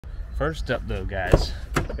First up though, guys,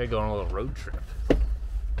 gotta go on a little road trip.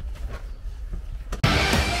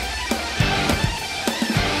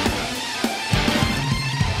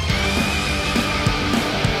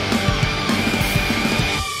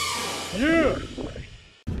 Yeah!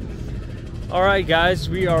 Alright guys,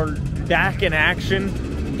 we are back in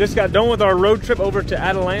action. Just got done with our road trip over to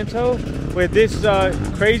Adelanto with this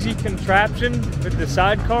crazy contraption with the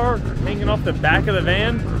sidecar hanging off the back of the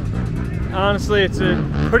van. Honestly, it's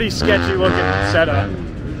a pretty sketchy looking setup.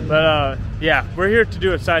 But yeah, we're here to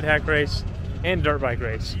do a side hack race and dirt bike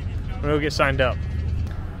race. We'll get signed up.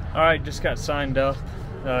 Alright, just got signed up.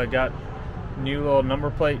 Got new little number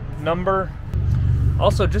plate number.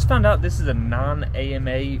 Also, just found out this is a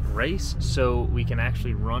non-AMA race, so we can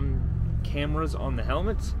actually run cameras on the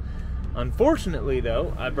helmets. Unfortunately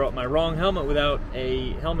though, I brought my wrong helmet without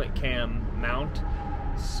a helmet cam mount,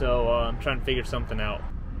 so I'm trying to figure something out.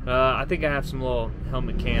 I think I have some little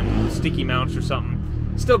helmet cam sticky mounts or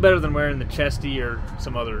something. Still better than wearing the chesty or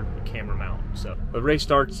some other camera mount. So the race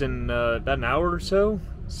starts in about an hour or so,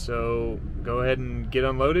 so go ahead and get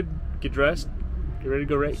unloaded, get dressed, get ready to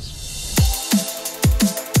go race.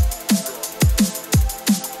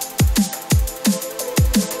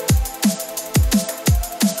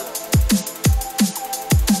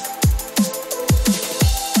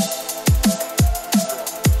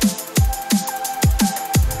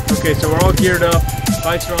 Okay, so we're all geared up,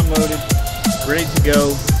 bikes are unloaded, ready to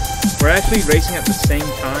go. We're actually racing at the same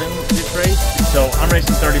time this race. So I'm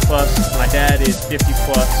racing 30 plus, my dad is 50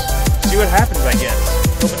 plus. See what happens, I guess.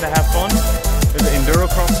 Hoping to have fun. There's an enduro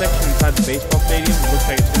cross section inside the baseball stadium. It looks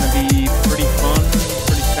like it's going to be pretty fun,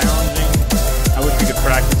 pretty challenging. I wish we could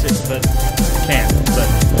practice it, but can't. But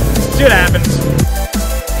see what happens.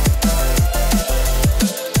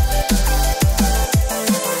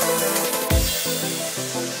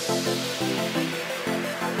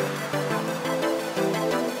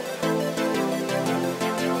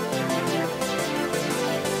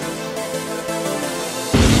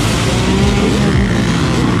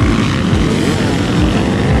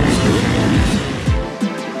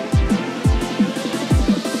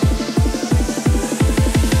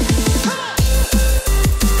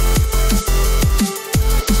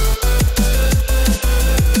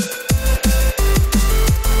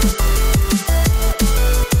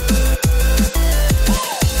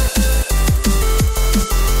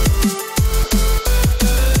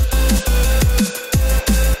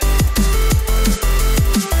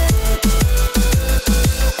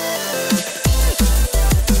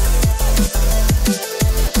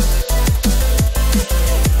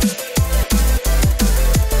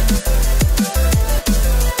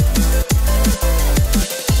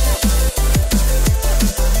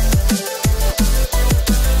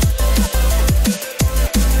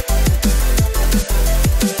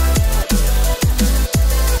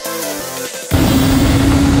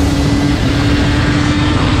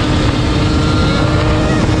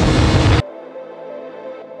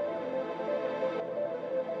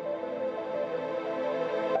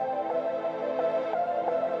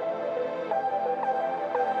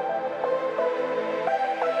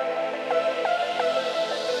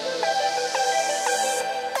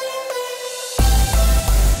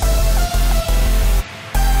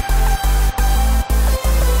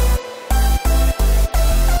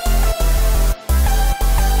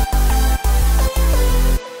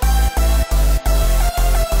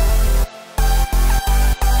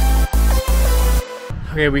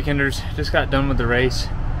 Okay, weekenders, just got done with the race.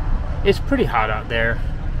 It's pretty hot out there.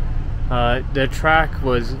 The track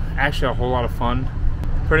was actually a whole lot of fun.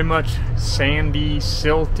 Pretty much sandy,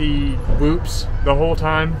 silty whoops the whole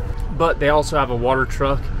time. But they also have a water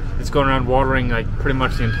truck that's going around watering like pretty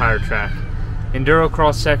much the entire track. Enduro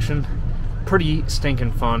cross section, pretty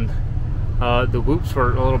stinking fun. The whoops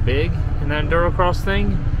were a little big in that enduro cross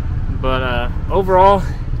thing. But overall,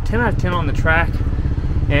 10 out of 10 on the track.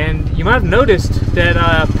 And you might have noticed that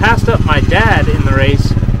I passed up my dad in the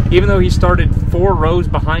race, even though he started 4 rows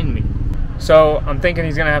behind me. So I'm thinking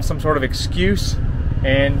he's gonna have some sort of excuse,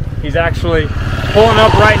 and he's actually pulling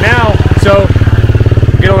up right now. So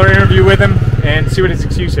get a little interview with him and see what his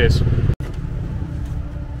excuse is.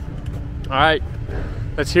 All right,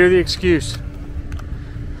 let's hear the excuse.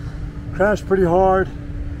 Crashed pretty hard.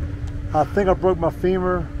 I think I broke my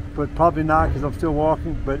femur, but probably not because I'm still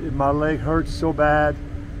walking. But my leg hurts so bad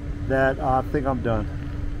that I think I'm done.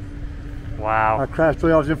 Wow. I crashed.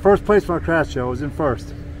 I was in first place when I crashed, Joe. I was in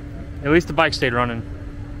first. At least the bike stayed running.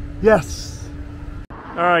 Yes.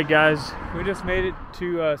 All right, guys. We just made it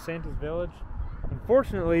to Santa's Village.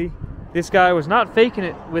 Unfortunately, this guy was not faking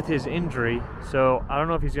it with his injury, so I don't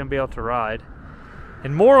know if he's going to be able to ride.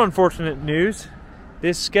 And more unfortunate news,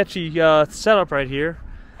 this sketchy setup right here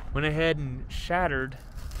went ahead and shattered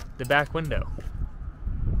the back window.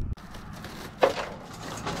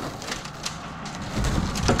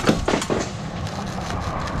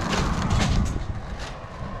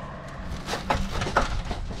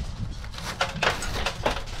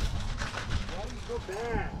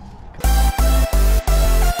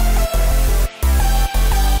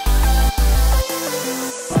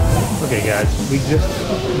 Okay guys, we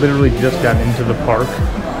literally just got into the park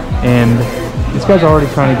and this guy's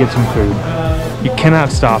already trying to get some food. You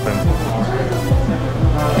cannot stop him.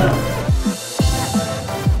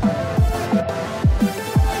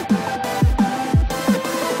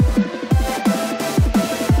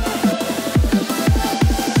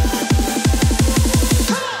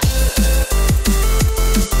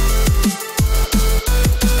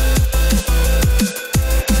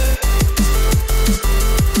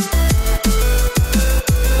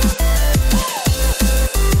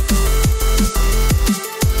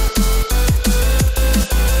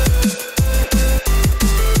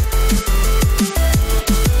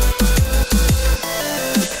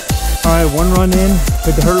 Alright, one run in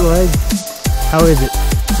with the hurt leg. How is it?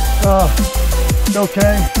 It's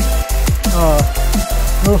okay. A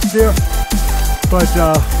little stiff, but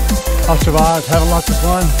I'll survive. Having lots of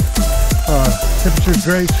fun. Temperature's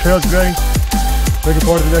great, trail's great. Looking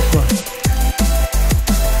forward to the next one.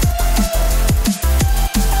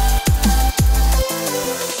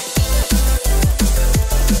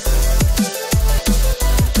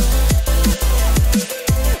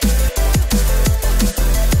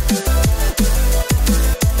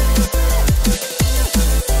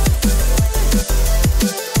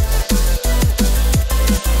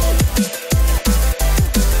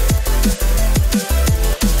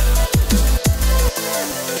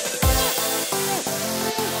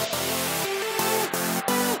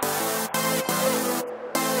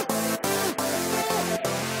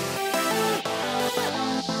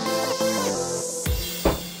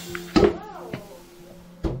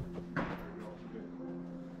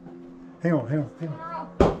 Hang on.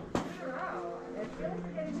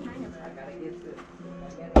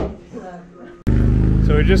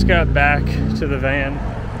 So we just got back to the van.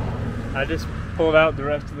 I just pulled out the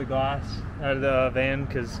rest of the glass out of the van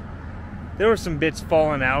because there were some bits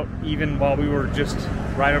falling out even while we were just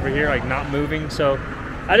right over here, like not moving. So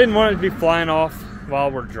I didn't want it to be flying off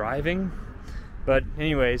while we're driving. But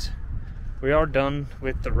anyways, we are done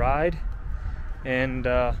with the ride and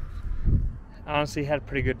honestly had a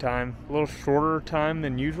pretty good time. A little shorter time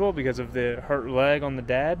than usual because of the hurt leg on the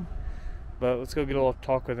dad. But let's go get a little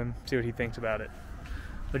talk with him, see what he thinks about it.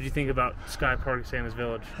 What do you think about Sky Park at Santa's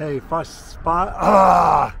Village? Hey,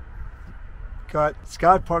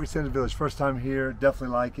 Sky Park at Santa's Village. First time here.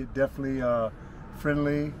 Definitely like it. Definitely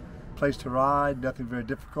friendly place to ride. Nothing very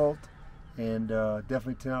difficult, and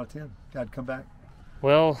definitely 10 out of 10. Gotta come back.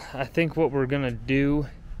 Well, I think what we're gonna do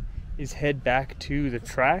is head back to the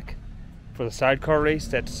track for the sidecar race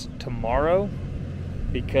that's tomorrow,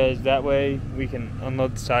 because that way we can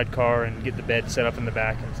unload the sidecar and get the bed set up in the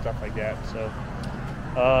back and stuff like that. So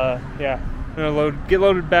yeah, I'm gonna get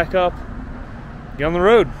loaded back up, get on the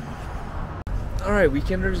road. All right,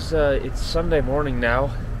 weekenders, it's Sunday morning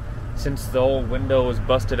now. Since the old window was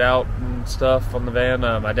busted out and stuff on the van,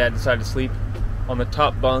 my dad decided to sleep on the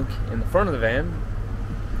top bunk in the front of the van.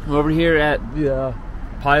 I'm over here at the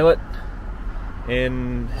Pilot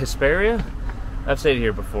in Hesperia. I've stayed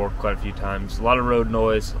here before quite a few times. A lot of road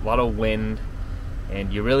noise, a lot of wind,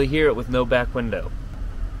 and you really hear it with no back window.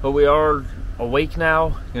 But we are awake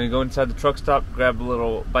now. Gonna go inside the truck stop, grab a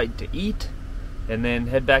little bite to eat, and then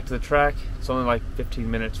head back to the track. It's only like 15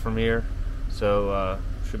 minutes from here, so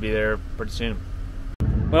should be there pretty soon.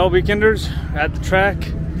 Well, weekenders, at the track,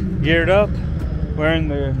 geared up, wearing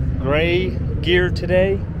the gray gear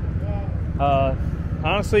today.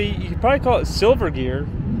 Honestly, you could probably call it silver gear,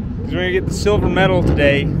 because we're gonna get the silver medal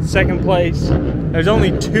today, second place. There's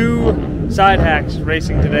only 2 side hacks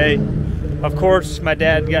racing today. Of course, my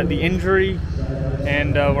dad got the injury,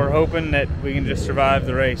 and we're hoping that we can just survive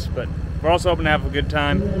the race, but we're also hoping to have a good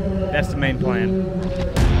time. That's the main plan.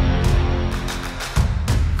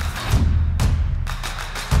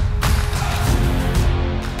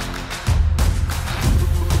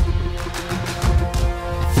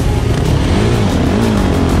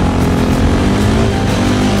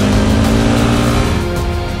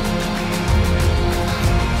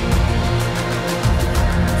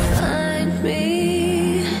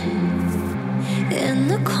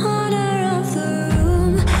 Corner of the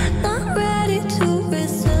room, not ready to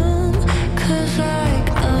resume, 'cause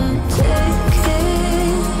like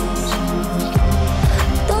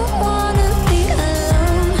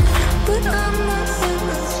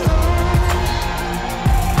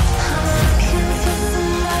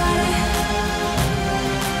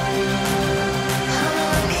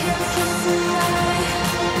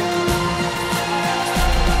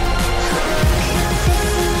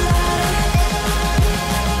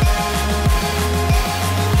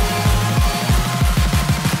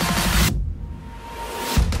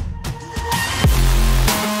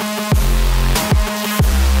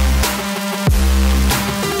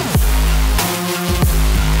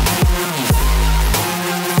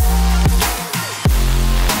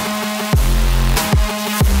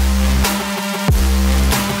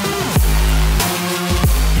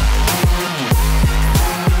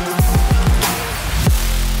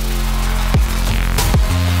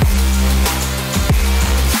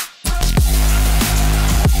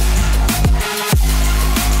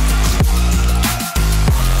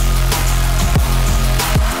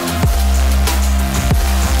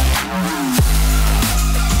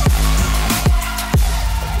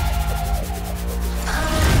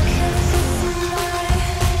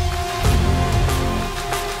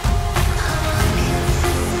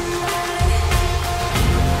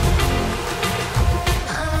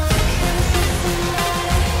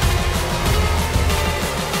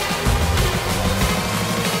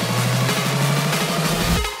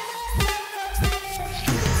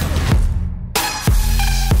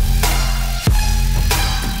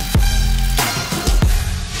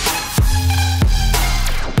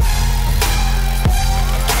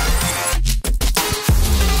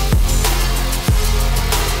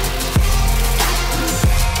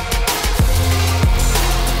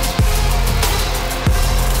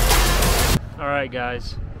Alright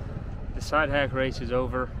guys, the side hack race is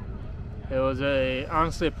over. It was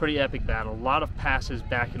honestly a pretty epic battle. A lot of passes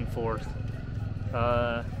back and forth.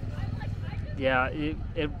 Yeah,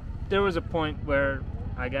 there was a point where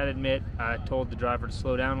I gotta admit I told the driver to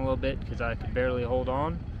slow down a little bit because I could barely hold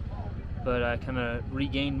on, but I kind of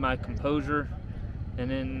regained my composure, and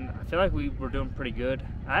then I feel like we were doing pretty good.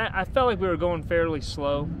 I felt like we were going fairly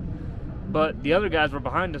slow, but the other guys were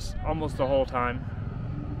behind us almost the whole time.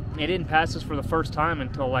 They didn't pass us for the first time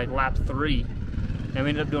until like lap 3, and we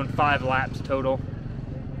ended up doing 5 laps total.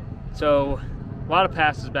 So a lot of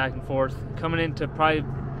passes back and forth. Coming into probably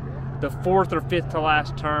the 4th or 5th to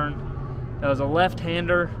last turn, that was a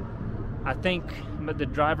left-hander. I think the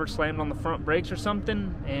driver slammed on the front brakes or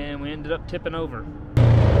something, and we ended up tipping over.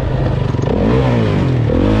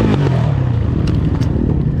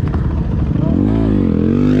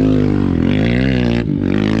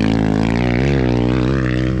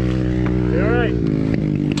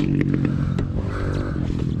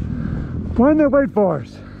 Why didn't they wait for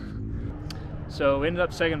us? So we ended up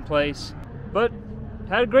 2nd place, but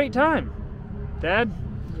had a great time. Dad?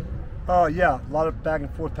 Yeah, a lot of back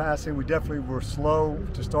and forth passing. We definitely were slow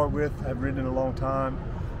to start with. I haven't ridden in a long time.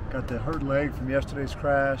 Got the hurt leg from yesterday's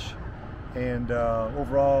crash. And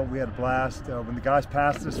overall, we had a blast. When the guys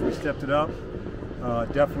passed us, we stepped it up.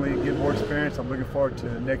 Definitely get more experience. I'm looking forward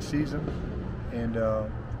to next season and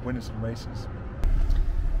winning some races.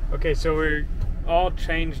 Okay, so we're all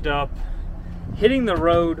changed up, hitting the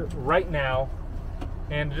road right now,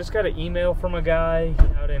 and just got an email from a guy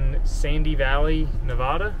out in Sandy Valley,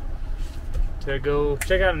 Nevada, to go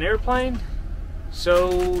check out an airplane.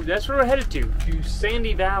 So that's where we're headed to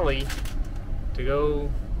Sandy Valley, to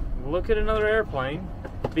go look at another airplane,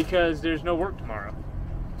 because there's no work tomorrow.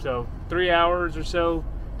 So 3 hours or so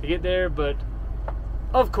to get there, but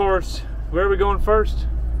of course, where are we going first?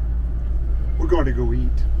 We're going to go eat.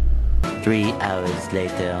 3 hours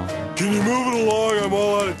later. Can you move it along? I'm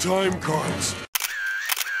all out of time cards.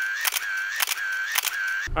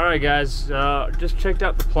 Alright guys, just checked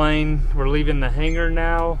out the plane. We're leaving the hangar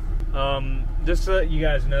now. Just to let you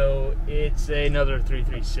guys know, it's another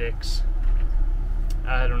 336.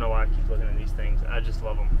 I don't know why I keep looking at these things. I just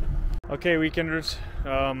love them. Okay, weekenders,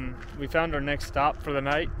 we found our next stop for the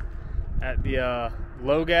night at the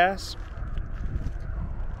Low Gas.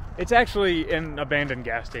 It's actually an abandoned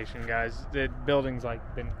gas station, guys. The building's like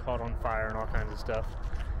been caught on fire and all kinds of stuff.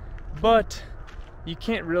 But you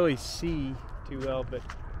can't really see too well, but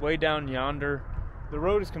way down yonder, the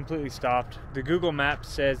road is completely stopped. The Google Maps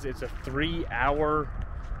says it's a 3-hour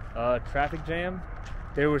traffic jam.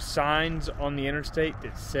 There were signs on the interstate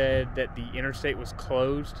that said that the interstate was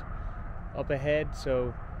closed up ahead.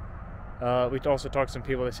 So we also talked to some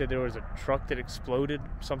people that said there was a truck that exploded,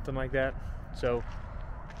 something like that. So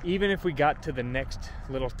even if we got to the next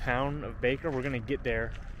little town of Baker, we're gonna get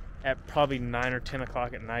there at probably 9 or 10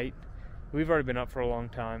 o'clock at night. We've already been up for a long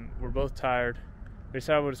time. We're both tired. We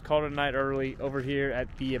decided we'll just call it a night early over here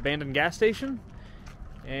at the abandoned gas station.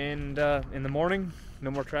 And in the morning, no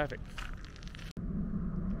more traffic.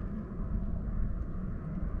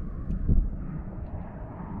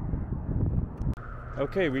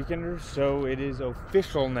 Okay, weekenders, so it is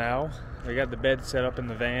official now. We got the bed set up in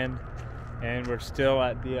the van, and we're still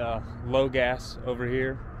at the Low Gas over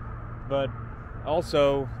here. But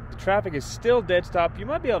also, the traffic is still dead stop. You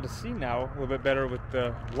might be able to see now a little bit better with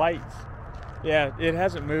the lights. Yeah, it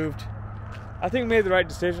hasn't moved. I think we made the right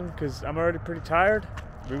decision because I'm already pretty tired.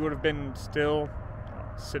 We would have been still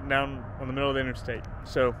sitting down on the middle of the interstate.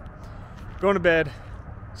 So, going to bed.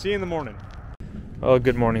 See you in the morning. Well,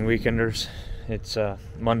 good morning, weekenders. It's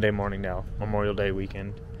Monday morning now, Memorial Day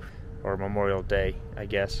weekend, or Memorial Day, I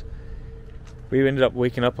guess. We ended up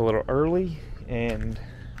waking up a little early and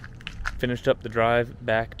finished up the drive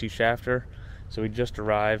back to Shafter. So we just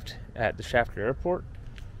arrived at the Shafter airport,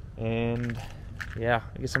 and yeah,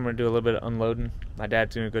 I guess I'm gonna do a little bit of unloading. My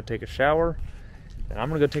dad's gonna go take a shower, and I'm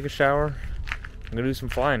gonna go take a shower. I'm gonna do some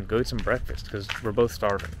flying, go eat some breakfast, because we're both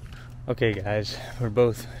starving. Okay guys, we're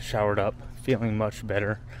both showered up, feeling much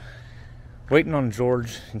better. Waiting on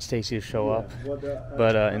George and Stacy to show up,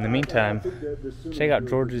 but in the meantime, check out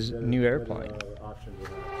George's new airplane.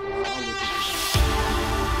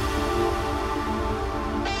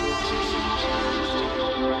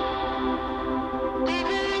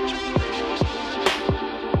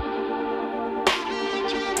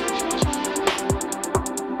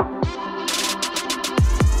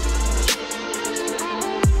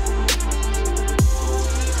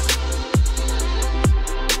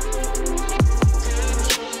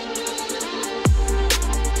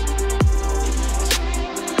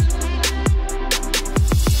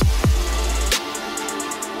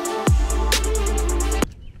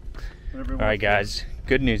 Alright guys,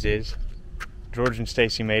 good news is George and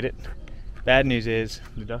Stacy made it. Bad news is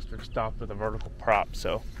the duster stopped with a vertical prop,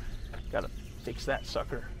 so gotta fix that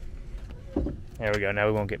sucker. There we go, now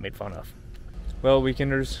we won't get made fun of. Well,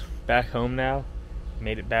 weekenders, back home now.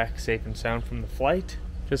 Made it back safe and sound from the flight.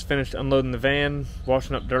 Just finished unloading the van,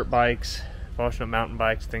 washing up dirt bikes, washing up mountain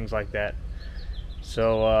bikes, things like that.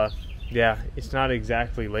 So yeah, it's not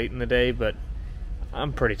exactly late in the day, but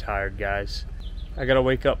I'm pretty tired, guys. I gotta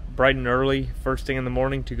wake up bright and early first thing in the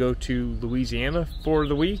morning to go to Louisiana for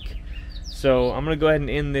the week. So I'm gonna go ahead and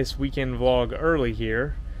end this weekend vlog early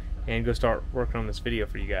here and go start working on this video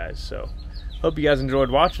for you guys. So hope you guys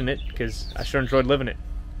enjoyed watching it, because I sure enjoyed living it.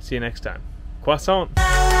 See you next time. Croissant!